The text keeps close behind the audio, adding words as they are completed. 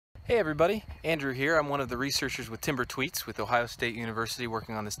Hey everybody, Andrew here. I'm one of the researchers with Timber Tweets with Ohio State University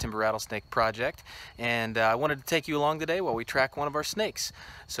working on this timber rattlesnake project, and I wanted to take you along today while we track one of our snakes.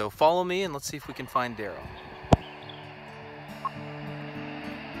 So follow me and let's see if we can find Darryl.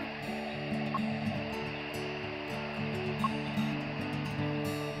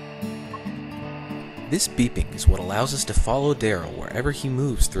 This beeping is what allows us to follow Darryl wherever he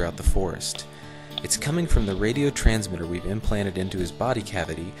moves throughout the forest. It's coming from the radio transmitter we've implanted into his body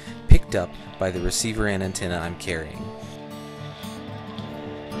cavity, picked up by the receiver and antenna I'm carrying.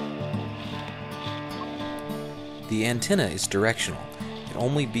 The antenna is directional. It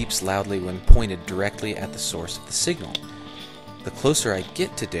only beeps loudly when pointed directly at the source of the signal. The closer I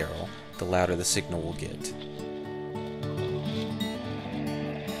get to Darryl, the louder the signal will get.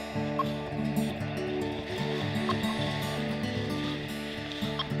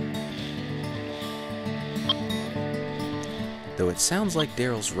 Though it sounds like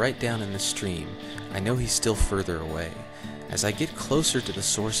Darryl's right down in the stream, I know he's still further away. As I get closer to the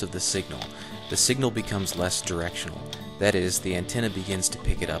source of the signal becomes less directional. That is, the antenna begins to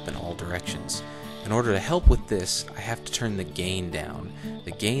pick it up in all directions. In order to help with this, I have to turn the gain down.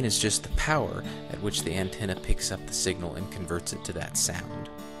 The gain is just the power at which the antenna picks up the signal and converts it to that sound.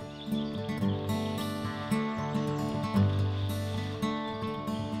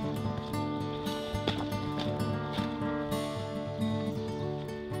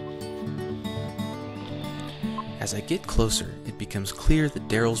 As I get closer, it becomes clear that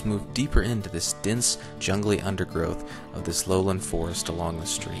Darryl's moved deeper into this dense, jungly undergrowth of this lowland forest along the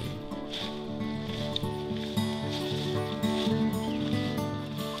stream.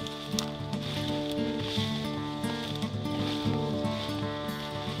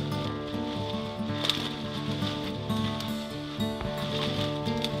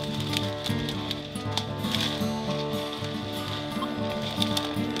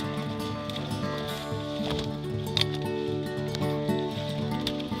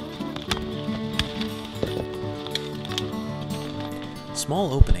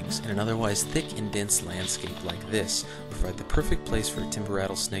 Small openings in an otherwise thick and dense landscape like this provide the perfect place for a timber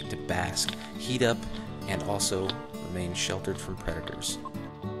rattlesnake to bask, heat up, and also remain sheltered from predators.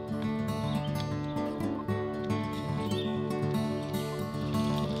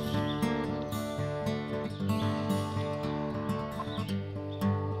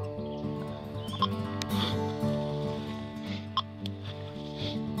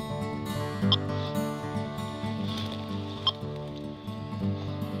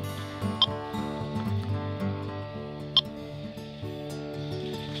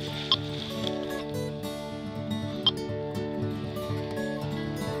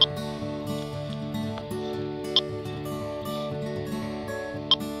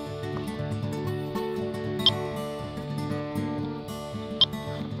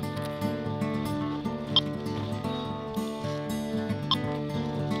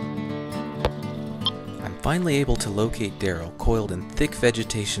 Finally able to locate Darryl coiled in thick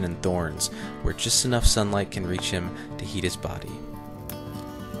vegetation and thorns, where just enough sunlight can reach him to heat his body.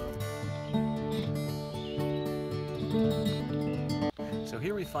 So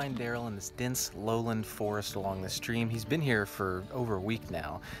here we find Darryl in this dense lowland forest along the stream. He's been here for over a week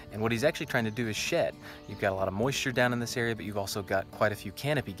now, and what he's actually trying to do is shed. You've got a lot of moisture down in this area, but you've also got quite a few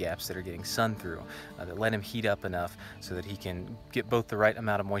canopy gaps that are getting sun through that let him heat up enough so that he can get both the right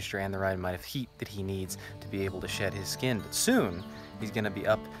amount of moisture and the right amount of heat that he needs to be able to shed his skin. But soon he's going to be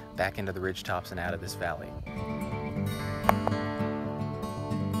up back into the ridge tops and out of this valley.